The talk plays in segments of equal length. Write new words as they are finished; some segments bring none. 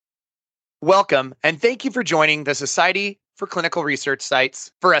Welcome, and thank you for joining the Society for Clinical Research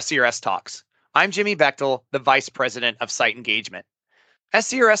Sites for SCRS Talks. I'm Jimmy Bechtel, the Vice President of Site Engagement.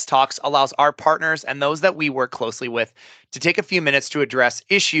 SCRS Talks allows our partners and those that we work closely with to take a few minutes to address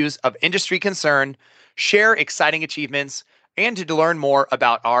issues of industry concern, share exciting achievements, and to learn more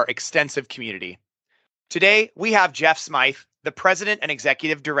about our extensive community. Today, we have Jeff Smyth, the President and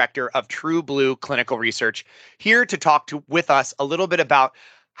Executive Director of TrueBlue Clinical Research, here to talk with us a little bit about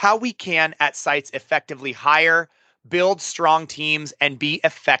how we can at sites effectively hire, build strong teams, and be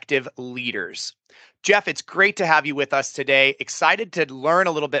effective leaders. Jeff, it's great to have you with us today. Excited to learn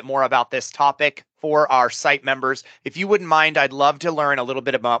a little bit more about this topic for our site members. If you wouldn't mind, I'd love to learn a little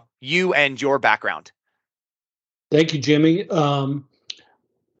bit about you and your background. Thank you, Jimmy. I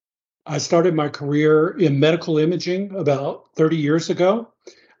started my career in medical imaging about 30 years ago.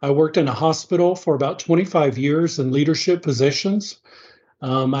 I worked in a hospital for about 25 years in leadership positions.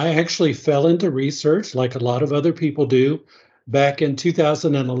 I actually fell into research like a lot of other people do. Back in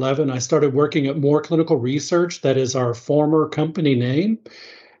 2011, I started working at More Clinical Research. That is our former company name.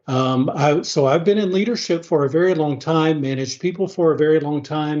 So I've been in leadership for a very long time, managed people for a very long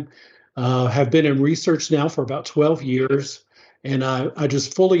time, have been in research now for about 12 years. And I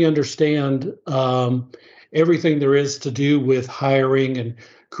just fully understand everything there is to do with hiring and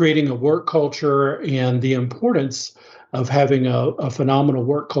creating a work culture and the importance of having a phenomenal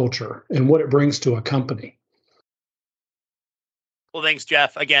work culture and what it brings to a company. Well, thanks,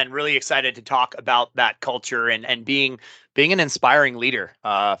 Jeff. Again, really excited to talk about that culture and being an inspiring leader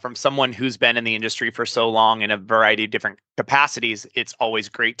from someone who's been in the industry for so long in a variety of different capacities. It's always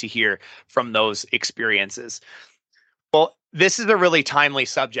great to hear from those experiences. Well, this is a really timely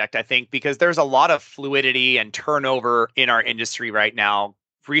subject, I think, because there's a lot of fluidity and turnover in our industry right now.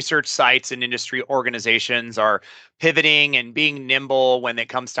 Research sites and industry organizations are pivoting and being nimble when it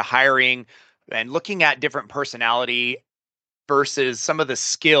comes to hiring and looking at different personality versus some of the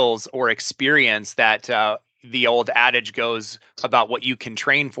skills or experience that the old adage goes about what you can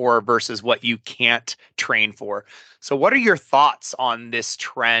train for versus what you can't train for. So what are your thoughts on this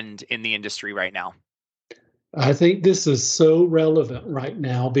trend in the industry right now? I think this is so relevant right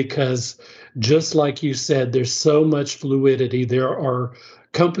now because just like you said, there's so much fluidity. There are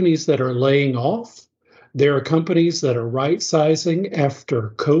companies that are laying off. There are companies that are right sizing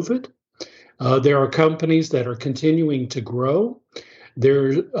after COVID. There are companies that are continuing to grow.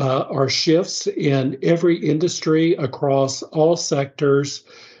 There are shifts in every industry across all sectors.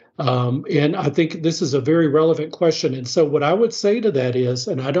 And I think this is a very relevant question. And so, what I would say to that is,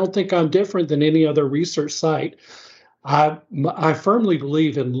 and I don't think I'm different than any other research site, I firmly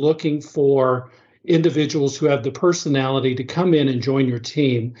believe in looking for individuals who have the personality to come in and join your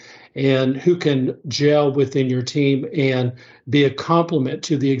team and who can gel within your team and be a complement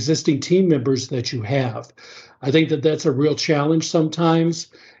to the existing team members that you have. I think that that's a real challenge sometimes.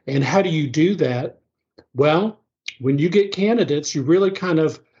 And how do you do that? Well, when you get candidates, you really kind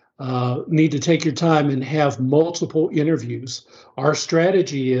of need to take your time and have multiple interviews. Our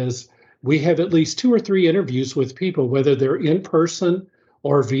strategy is we have at least 2 or 3 interviews with people, whether they're in person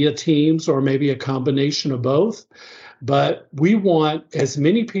or via Teams or maybe a combination of both. But we want as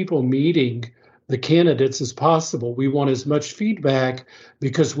many people meeting the candidates as possible. We want as much feedback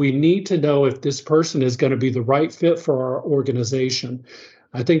because we need to know if this person is going to be the right fit for our organization.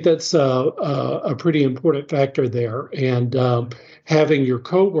 I think that's a pretty important factor there. And having your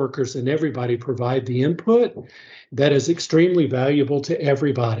coworkers and everybody provide the input, that is extremely valuable to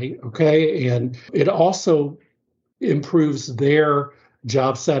everybody, okay? And it also improves their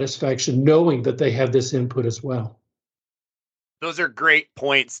job satisfaction knowing that they have this input as well. Those are great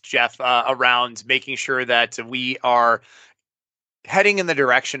points, Jeff, around making sure that we are heading in the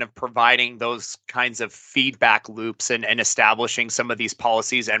direction of providing those kinds of feedback loops and establishing some of these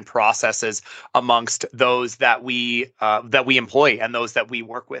policies and processes amongst those that we employ and those that we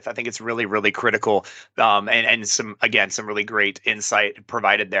work with. I think it's really, really critical, and some really great insight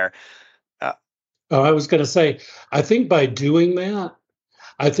provided there. I was going to say, I think by doing that,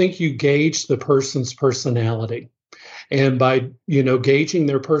 I think you gauge the person's personality. And by, gauging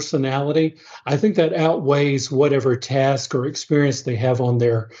their personality, I think that outweighs whatever task or experience they have on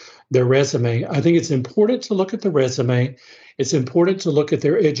their resume. I think it's important to look at the resume. It's important to look at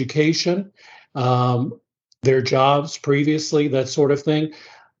their education, their jobs previously, that sort of thing.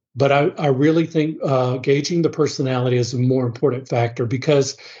 But I really think gauging the personality is a more important factor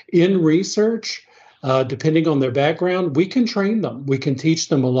because in research, depending on their background, we can train them. We can teach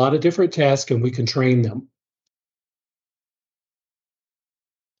them a lot of different tasks and we can train them.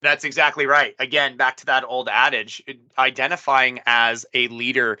 That's exactly right. Again, back to that old adage, identifying as a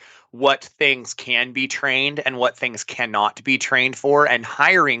leader what things can be trained and what things cannot be trained for, and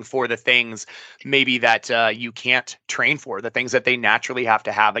hiring for the things maybe that you can't train for, the things that they naturally have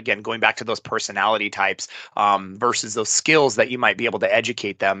to have. Again, going back to those personality types versus those skills that you might be able to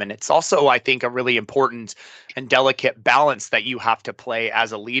educate them. And it's also, I think, a really important and delicate balance that you have to play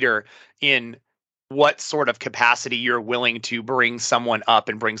as a leader in what sort of capacity you're willing to bring someone up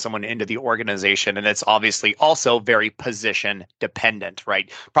and bring someone into the organization. And it's obviously also very position dependent, right?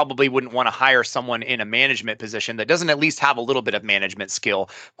 Probably wouldn't want to hire someone in a management position that doesn't at least have a little bit of management skill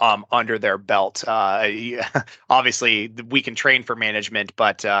under their belt. Obviously, we can train for management,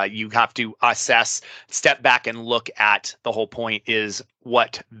 but you have to assess, step back and look at the whole point is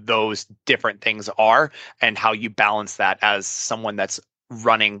what those different things are and how you balance that as someone that's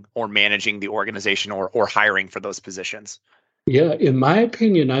running or managing the organization or hiring for those positions. Yeah, in my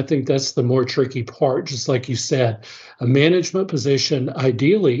opinion, I think that's the more tricky part. Just like you said, a management position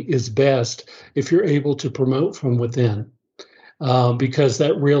ideally is best if you're able to promote from within, because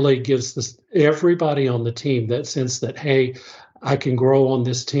that really gives everybody on the team that sense that, hey, I can grow on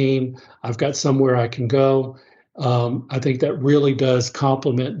this team. I've got somewhere I can go. I think that really does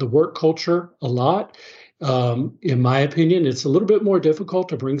complement the work culture a lot. In my opinion, it's a little bit more difficult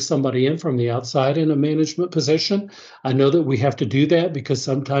to bring somebody in from the outside in a management position. I know that we have to do that because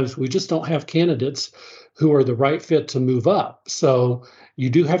sometimes we just don't have candidates who are the right fit to move up. So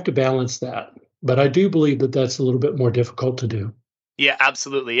you do have to balance that. But I do believe that that's a little bit more difficult to do. Yeah,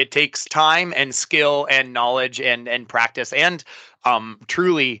 absolutely. It takes time and skill and knowledge and practice and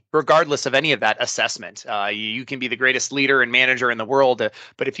truly, regardless of any of that assessment, you can be the greatest leader and manager in the world,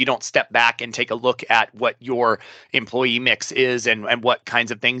 but if you don't step back and take a look at what your employee mix is and what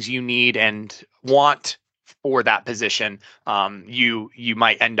kinds of things you need and want for that position, you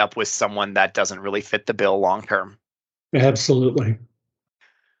might end up with someone that doesn't really fit the bill long term. Absolutely.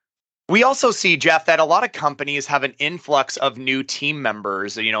 We also see, Jeff, that a lot of companies have an influx of new team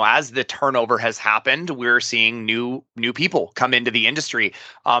members. You know, as the turnover has happened, we're seeing new people come into the industry.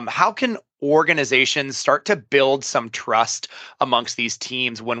 How can organizations start to build some trust amongst these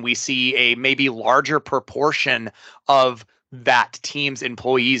teams when we see a maybe larger proportion of that team's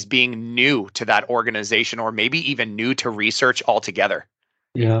employees being new to that organization or maybe even new to research altogether?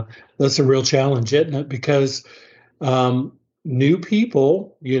 Yeah, that's a real challenge, isn't it? Because um, new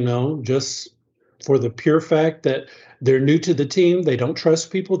people, just for the pure fact that they're new to the team, they don't trust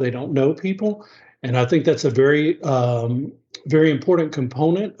people, they don't know people. And I think that's a very important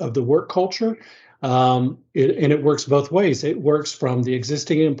component of the work culture. And it works both ways. It works from the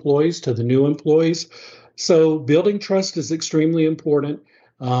existing employees to the new employees. So building trust is extremely important.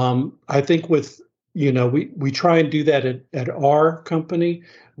 I think we try and do that at our company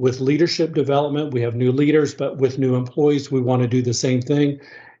with leadership development. We have new leaders, but with new employees, we want to do the same thing.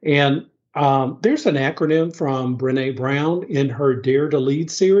 And there's an acronym from Brene Brown in her Dare to Lead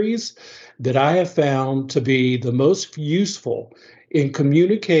series that I have found to be the most useful in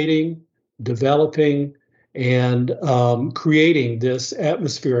communicating, developing, and creating this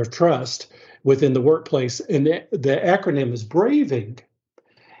atmosphere of trust within the workplace. And the acronym is BRAVING.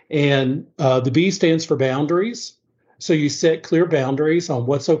 And the B stands for boundaries. So you set clear boundaries on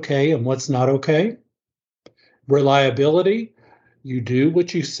what's okay and what's not okay. Reliability, you do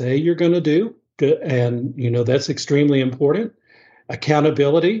what you say you're going to do. And, that's extremely important.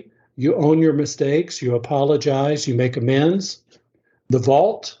 Accountability, you own your mistakes, you apologize, you make amends. The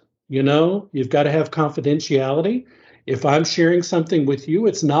vault, you've got to have confidentiality. If I'm sharing something with you,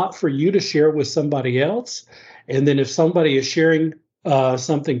 it's not for you to share with somebody else. And then if somebody is sharing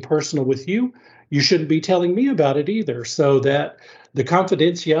something personal with you, you shouldn't be telling me about it either. So that the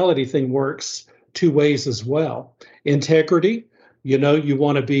confidentiality thing works two ways as well. Integrity, you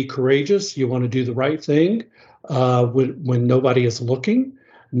want to be courageous, you want to do the right thing when nobody is looking.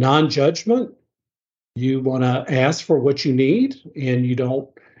 Non-judgment, you want to ask for what you need, and you don't,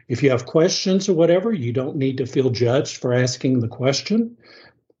 if you have questions or whatever, you don't need to feel judged for asking the question.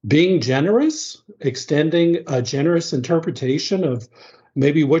 Being generous, extending a generous interpretation of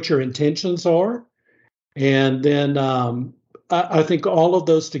maybe what your intentions are. And then I think all of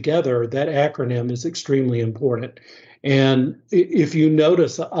those together, that acronym is extremely important. And if you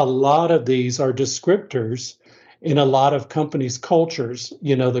notice, a lot of these are descriptors in a lot of companies' cultures,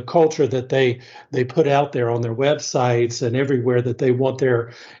 the culture that they put out there on their websites and everywhere that they want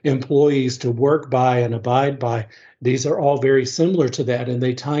their employees to work by and abide by. These are all very similar to that, and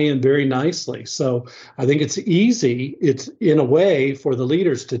they tie in very nicely. So I think it's in a way for the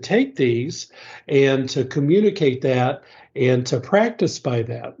leaders to take these and to communicate that and to practice by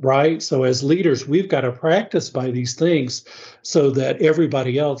that, right? So as leaders, we've got to practice by these things so that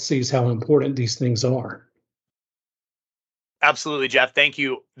everybody else sees how important these things are. Absolutely, Jeff. Thank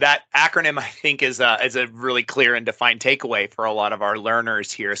you. That acronym, I think, is a really clear and defined takeaway for a lot of our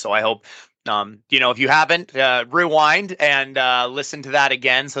learners here. So I hope, if you haven't, rewind and listen to that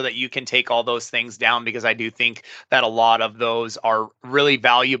again so that you can take all those things down, because I do think that a lot of those are really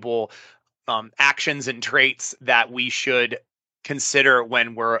valuable actions and traits that we should consider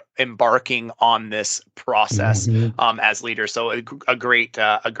when we're embarking on this process Mhm. as leaders. So a great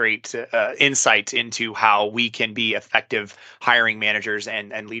insight into how we can be effective hiring managers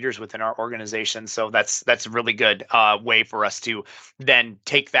and leaders within our organization. So that's a really good way for us to then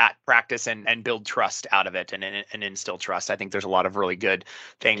take that practice and build trust out of it and instill trust. I think there's a lot of really good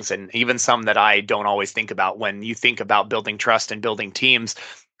things, and even some that I don't always think about. When you think about building trust and building teams,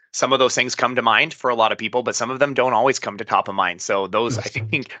 some of those things come to mind for a lot of people, but some of them don't always come to top of mind. So those I That's right.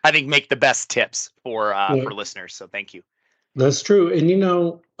 think I think make the best tips Well, for listeners. So thank you. that's true. And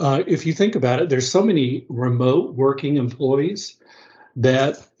if you think about it, there's so many remote working employees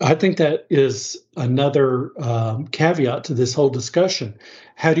that I think that is another caveat to this whole discussion.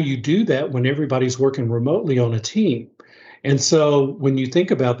 How do you do that when everybody's working remotely on a team? And so when you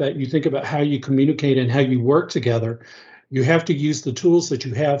think about that, you think about how you communicate and how you work together. You have to use the tools that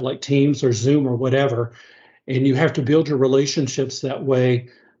you have, like Teams or Zoom or whatever, and you have to build your relationships that way.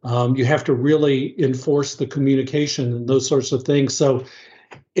 You have to really enforce the communication and those sorts of things. So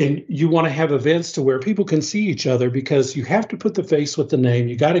and you want to have events to where people can see each other, because you have to put the face with the name.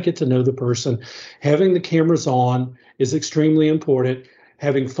 You got to get to know the person. Having the cameras on is extremely important.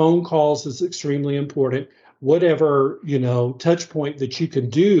 Having phone calls is extremely important. Whatever, touch point that you can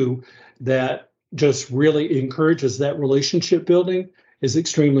do that just really encourages that relationship building is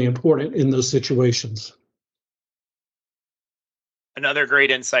extremely important in those situations. Another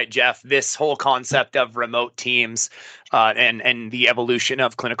great insight, Jeff. This whole concept of remote teams and the evolution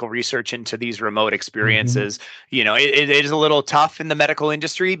of clinical research into these remote Mhm. experiences. It is a little tough in the medical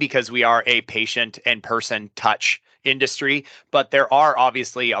industry because we are a patient and person touch industry, but there are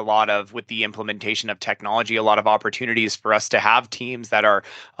obviously a lot of, with the implementation of technology, a lot of opportunities for us to have teams that are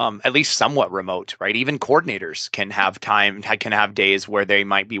at least somewhat remote, right? Even coordinators can have days where they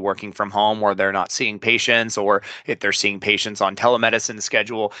might be working from home, or they're not seeing patients, or if they're seeing patients on telemedicine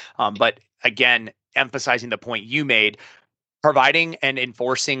schedule. But again, emphasizing the point you made, providing and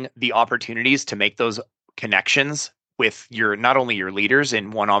enforcing the opportunities to make those connections with your, not only your leaders in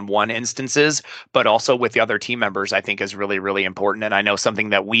one-on-one instances, but also with the other team members, I think is really, really important. And I know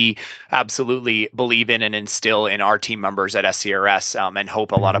something that we absolutely believe in and instill in our team members at SCRS, and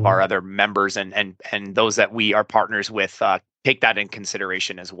hope a lot of our Mhm. other members and those that we are partners with take that in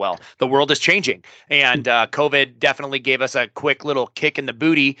consideration as well. The world is changing, and COVID definitely gave us a quick little kick in the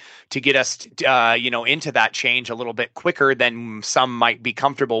booty to get us, into that change a little bit quicker than some might be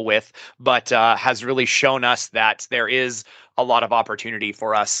comfortable with, but has really shown us that there is a lot of opportunity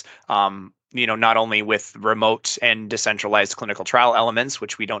for us. Not only with remote and decentralized clinical trial elements,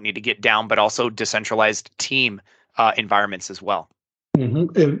 which we don't need to get down, but also decentralized team environments as well. And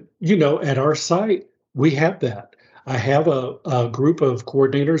at our site, we have that. I have a group of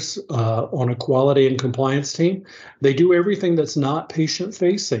coordinators on a quality and compliance team. They do everything that's not patient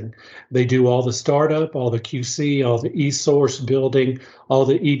facing. They do all the startup, all the QC, all the e-source building, all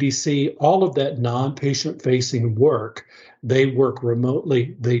the EDC, all of that non-patient facing work. They work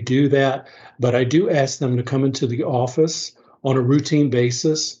remotely. They do that, but I do ask them to come into the office on a routine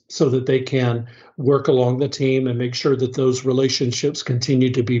basis so that they can work along the team and make sure that those relationships continue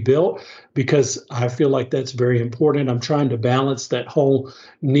to be built, because I feel like that's very important. I'm trying to balance that whole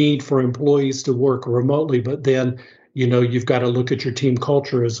need for employees to work remotely, but then you've got to look at your team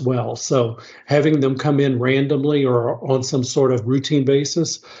culture as well. So having them come in randomly or on some sort of routine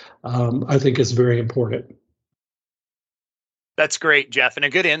basis, I think is very important. That's great, Jeff, and a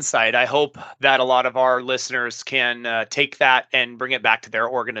good insight. I hope that a lot of our listeners can take that and bring it back to their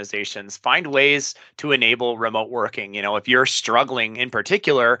organizations. Find ways to enable remote working. If you're struggling in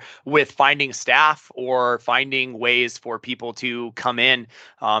particular with finding staff or finding ways for people to come in,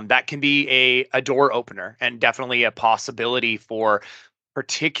 that can be a door opener and definitely a possibility for,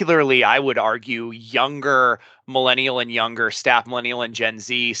 particularly, I would argue, younger, millennial and younger staff, millennial and Gen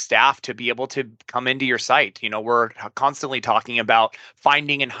Z staff to be able to come into your site. We're constantly talking about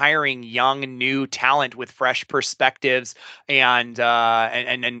finding and hiring young, new talent with fresh perspectives and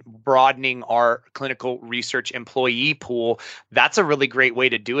broadening our clinical research employee pool. That's a really great way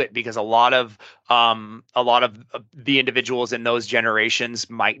to do it because a lot of the individuals in those generations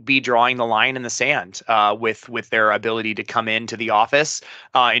might be drawing the line in the sand with their ability to come into the office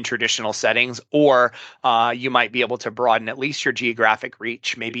in traditional settings, or you might be able to broaden at least your geographic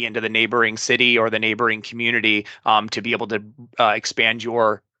reach, maybe into the neighboring city or the neighboring community, to be able to expand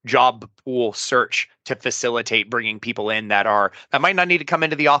your job pool search to facilitate bringing people in that might not need to come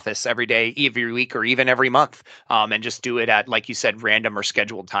into the office every day, every week, or even every month, and just do it at, like you said, random or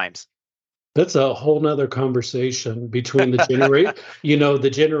scheduled times. That's a whole nother conversation between the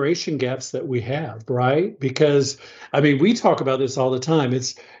generation gaps that we have, right? Because I mean, we talk about this all the time.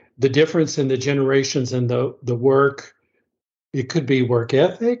 It's the difference in the generations and the work. It could be work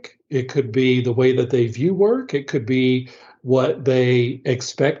ethic, it could be the way that they view work, it could be what they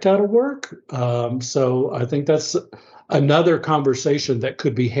expect out of work. So I think that's another conversation that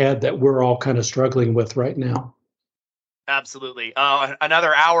could be had that we're all kind of struggling with right now. Absolutely.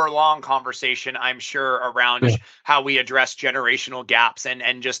 Another hour-long conversation, I'm sure, around Yeah. how we address generational gaps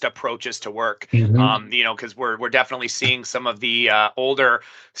and just approaches to work. Mhm. Because we're definitely seeing some of the older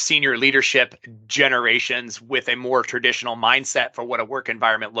senior leadership generations with a more traditional mindset for what a work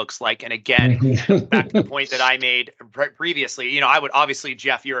environment looks like. And again, back to the Mhm. point that I made previously, I would obviously,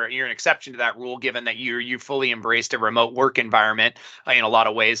 Jeff, you're an exception to that rule, given that you fully embraced a remote work environment in a lot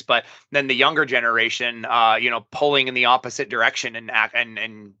of ways. But then the younger generation, pulling in the opposite direction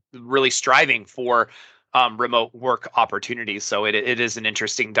and really striving for remote work opportunities. So it is an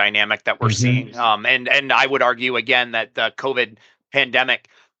interesting dynamic that we're seeing. And I would argue again that the COVID pandemic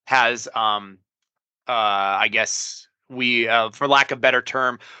has, I guess we, for lack of better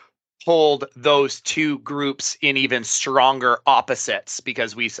term, hold those two groups in even stronger opposites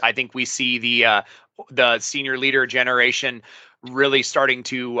because I think we see the senior leader generation really starting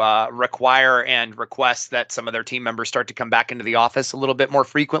to require and request that some of their team members start to come back into the office a little bit more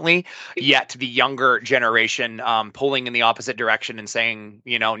frequently. Yet the younger generation pulling in the opposite direction and saying,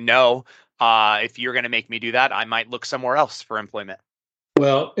 no, if you're going to make me do that, I might look somewhere else for employment.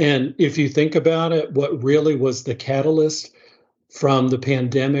 Well, and if you think about it, what really was the catalyst from the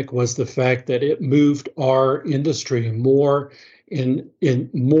pandemic was the fact that it moved our industry more in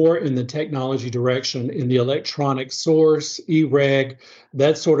the technology direction, in the electronic source, e-reg,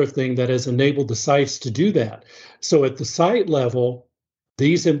 that sort of thing that has enabled the sites to do that. So at the site level,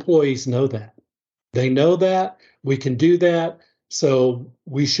 these employees know that. They know that we can do that, so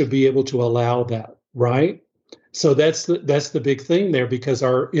we should be able to allow that, right? So that's the big thing there because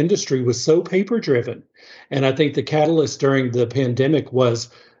our industry was so paper driven, and I think the catalyst during the pandemic was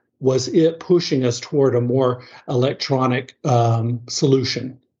it pushing us toward a more electronic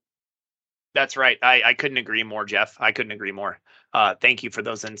solution. That's right. I couldn't agree more, Jeff. I couldn't agree more. Thank you for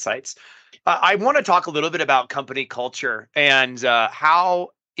those insights. I want to talk a little bit about company culture and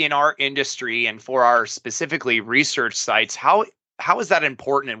how in our industry and for our specifically research sites, how is that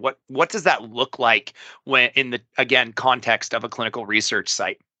important and what does that look like when in the again context of a clinical research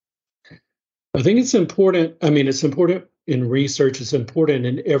site? I think it's important. I mean, it's important in research, it's important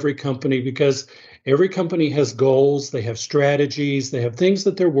in every company because every company has goals, they have strategies, they have things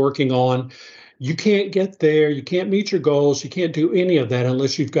that they're working on. You can't get there, you can't meet your goals, you can't do any of that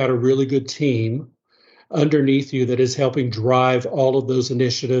unless you've got a really good team underneath you that is helping drive all of those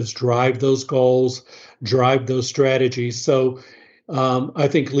initiatives, drive those goals, drive those strategies. So I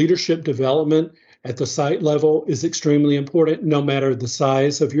think leadership development at the site level is extremely important, no matter the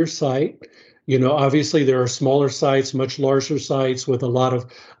size of your site. Obviously, there are smaller sites, much larger sites with a lot of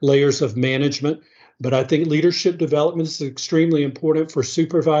layers of management. But I think leadership development is extremely important for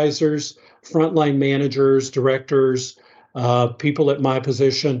supervisors, frontline managers, directors, people at my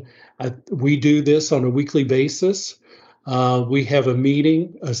position. We do this on a weekly basis. We have a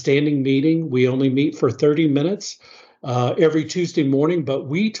meeting, a standing meeting. We only meet for 30 minutes every Tuesday morning, but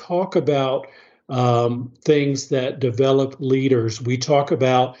we talk about things that develop leaders. We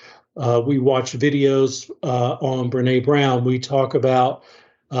watch videos on Brene Brown. We talk about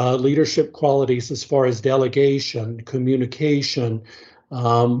leadership qualities as far as delegation, communication,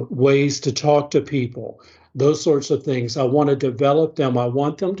 ways to talk to people, those sorts of things. I want to develop them. I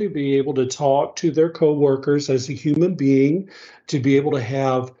want them to be able to talk to their coworkers as a human being, to be able to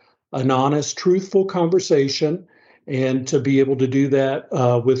have an honest, truthful conversation, and to be able to do that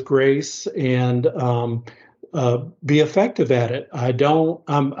with grace and be effective at it.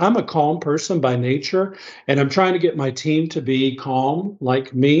 I'm a calm person by nature, and I'm trying to get my team to be calm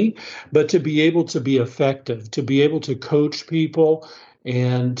like me, but to be able to be effective, to be able to coach people,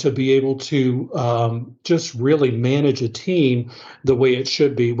 and to be able to just really manage a team the way it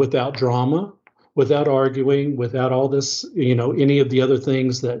should be without drama, without arguing, without all this, any of the other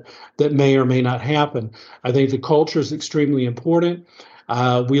things that may or may not happen. I think the culture is extremely important.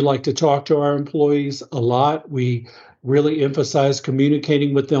 We like to talk to our employees a lot. We really emphasize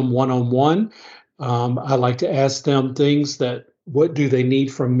communicating with them one on one. I like to ask them things that what do they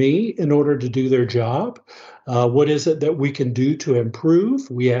need from me in order to do their job? What is it that we can do to improve?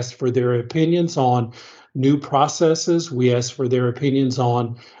 We ask for their opinions on new processes. We ask for their opinions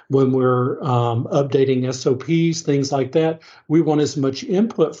on when we're updating SOPs, things like that. We want as much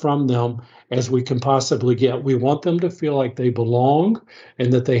input from them as we can possibly get. We want them to feel like they belong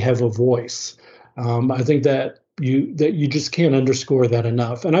and that they have a voice. I think that you just can't underscore that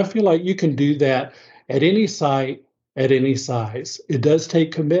enough. And I feel like you can do that at any site, at any size. It does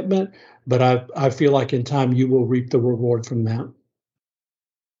take commitment, but I feel like in time you will reap the reward from that.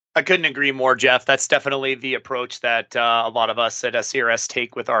 I couldn't agree more, Jeff. That's definitely the approach that a lot of us at SCRS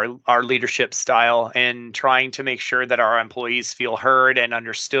take with our leadership style and trying to make sure that our employees feel heard and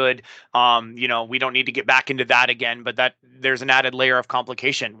understood. We don't need to get back into that again, but that there's an added layer of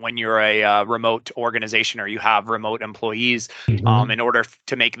complication when you're a remote organization or you have remote employees. Mhm. In order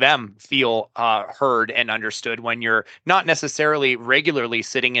to make them feel heard and understood, when you're not necessarily regularly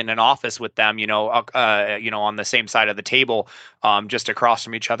sitting in an office with them, on the same side of the table, just across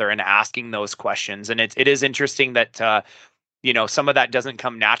from each other and asking those questions. And it is interesting that some of that doesn't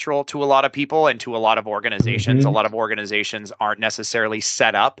come natural to a lot of people and to a lot of organizations. A Mhm. lot of organizations aren't necessarily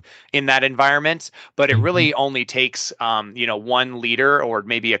set up in that environment, but it Mhm. really only takes, one leader or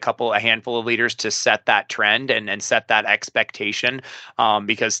maybe a handful of leaders to set that trend and set that expectation.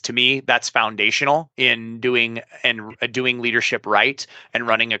 Because to me, that's foundational in doing leadership right and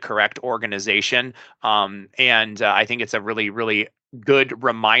running a correct organization. And I think it's a really, really good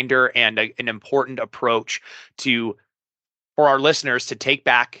reminder and an important approach to for our listeners to take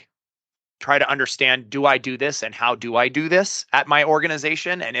back, try to understand, do I do this and how do I do this at my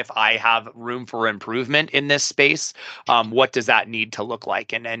organization? And if I have room for improvement in this space, what does that need to look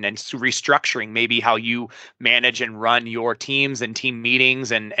like? And restructuring maybe how you manage and run your teams and team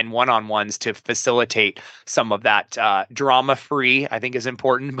meetings and one-on-ones to facilitate some of that drama free, I think is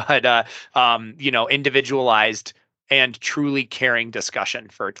important, but individualized and truly caring discussion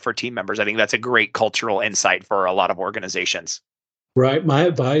for team members. I think that's a great cultural insight for a lot of organizations. Right. My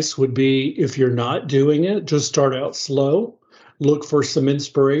advice would be if you're not doing it, just start out slow, look for some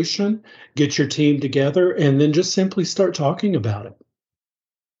inspiration, get your team together, and then just simply start talking about it.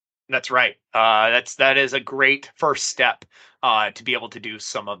 That's right. That is a great first step to be able to do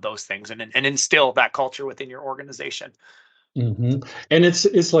some of those things and instill that culture within your organization. And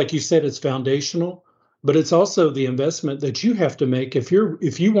it's like you said, it's foundational, but it's also the investment that you have to make. If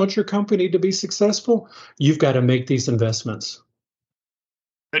you want your company to be successful, you've got to make these investments.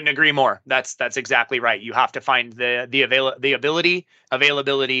 Couldn't agree more. That's exactly right. You have to find the availability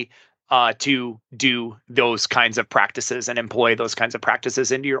to do those kinds of practices and employ those kinds of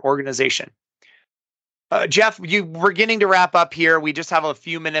practices into your organization. Jeff, we're getting to wrap up here. We just have a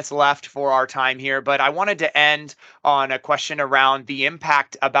few minutes left for our time here, but I wanted to end on a question around the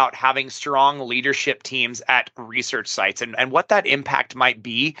impact about having strong leadership teams at research sites and what that impact might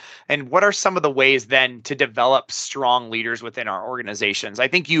be, and what are some of the ways then to develop strong leaders within our organizations. I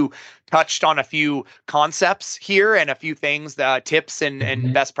think you touched on a few concepts here and a few things, tips and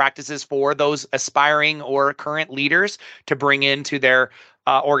Mhm. best practices for those aspiring or current leaders to bring into their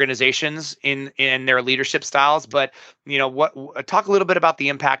organizations in their leadership styles. But talk a little bit about the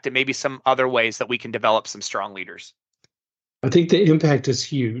impact and maybe some other ways that we can develop some strong leaders. I think the impact is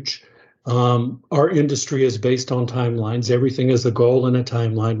huge. Our industry is based on timelines. Everything is a goal and a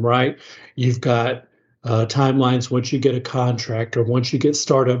timeline, right? You've got timelines once you get a contract, or once you get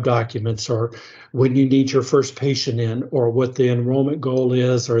startup documents, or when you need your first patient in, or what the enrollment goal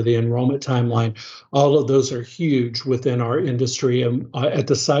is, or the enrollment timeline. All of those are huge within our industry. And at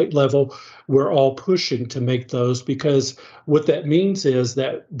the site level, we're all pushing to make those, because what that means is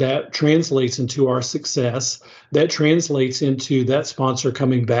that translates into our success, that translates into that sponsor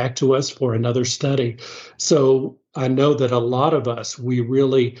coming back to us for another study. So I know that a lot of us, we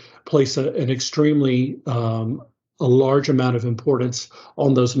really place an extremely a large amount of importance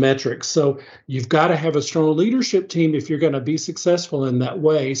on those metrics. So you've got to have a strong leadership team if you're going to be successful in that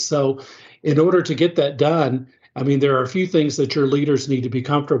way. So in order to get that done, I mean, there are a few things that your leaders need to be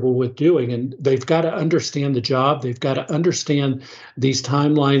comfortable with doing, and they've got to understand the job. They've got to understand these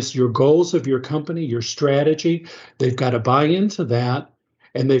timelines, your goals of your company, your strategy. They've got to buy into that,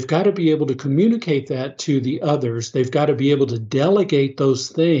 and they've got to be able to communicate that to the others. They've got to be able to delegate those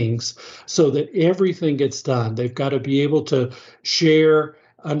things so that everything gets done. They've got to be able to share,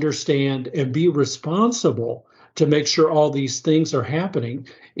 understand, and be responsible to make sure all these things are happening.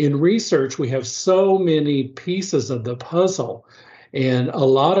 In research, we have so many pieces of the puzzle, and a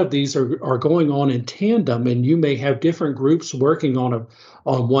lot of these are going on in tandem, and you may have different groups working on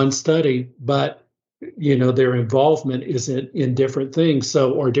one study, but their involvement is in different things,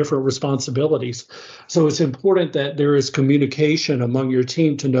 or different responsibilities. So it's important that there is communication among your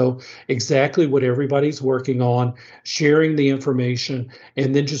team to know exactly what everybody's working on, sharing the information,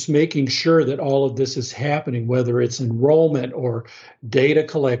 and then just making sure that all of this is happening, whether it's enrollment or data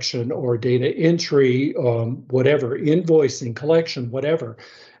collection or data entry, whatever, invoicing, collection, whatever.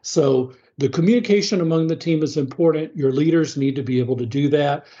 So the communication among the team is important. Your leaders need to be able to do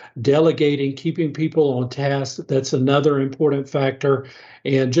that. Delegating, keeping people on task, that's another important factor.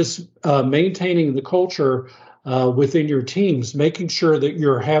 And just maintaining the culture within your teams, making sure that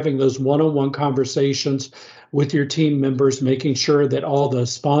you're having those one-on-one conversations with your team members, making sure that all the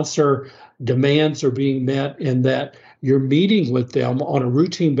sponsor demands are being met and that you're meeting with them on a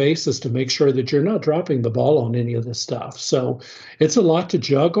routine basis to make sure that you're not dropping the ball on any of this stuff. So it's a lot to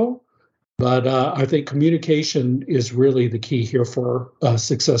juggle, but I think communication is really the key here for a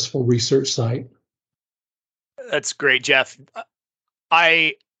successful research site. That's great, Jeff.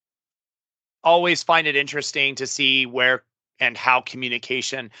 I always find it interesting to see where and how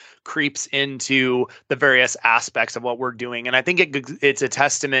communication creeps into the various aspects of what we're doing. And I think it's a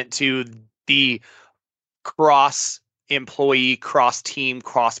testament to the cross employee, cross team,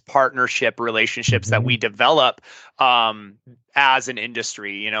 cross partnership relationships that we develop as an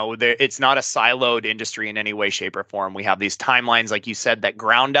industry. It's not a siloed industry in any way, shape, or form. We have these timelines, like you said, that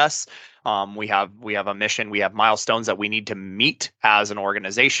ground us. We have a mission, we have milestones that we need to meet as an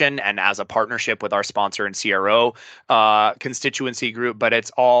organization and as a partnership with our sponsor and CRO constituency group, but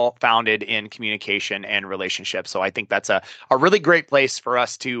it's all founded in communication and relationships. So I think that's a really great place for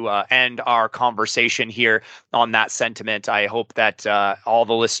us to end our conversation here on that sentiment. I hope that all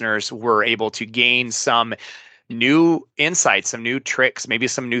the listeners were able to gain some new insights, some new tricks, maybe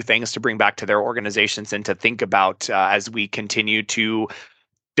some new things to bring back to their organizations and to think about as we continue to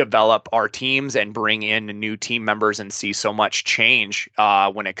develop our teams and bring in new team members and see so much change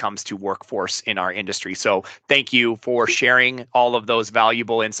when it comes to workforce in our industry. So thank you for sharing all of those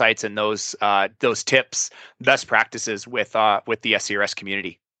valuable insights and those tips, best practices with the SCRS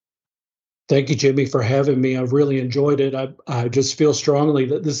community. Thank you, Jimmy, for having me. I've really enjoyed it. I just feel strongly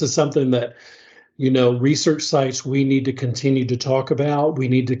that this is something that research sites, we need to continue to talk about. We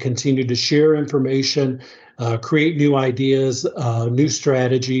need to continue to share information, create new ideas, new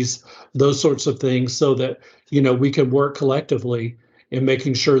strategies, those sorts of things, so that, we can work collectively in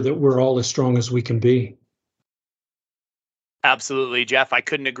making sure that we're all as strong as we can be. Absolutely, Jeff. I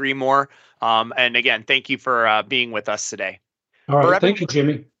couldn't agree more. And again, thank you for being with us today. All right. Thank you,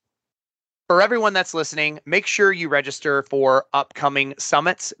 Jimmy. For everyone that's listening, make sure you register for upcoming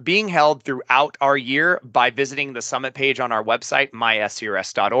summits being held throughout our year by visiting the summit page on our website,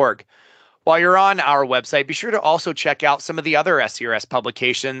 myscrs.org. While you're on our website, be sure to also check out some of the other SCRS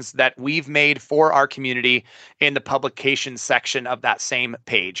publications that we've made for our community in the publications section of that same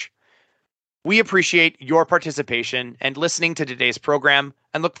page. We appreciate your participation and listening to today's program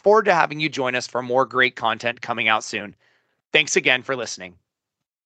and look forward to having you join us for more great content coming out soon. Thanks again for listening.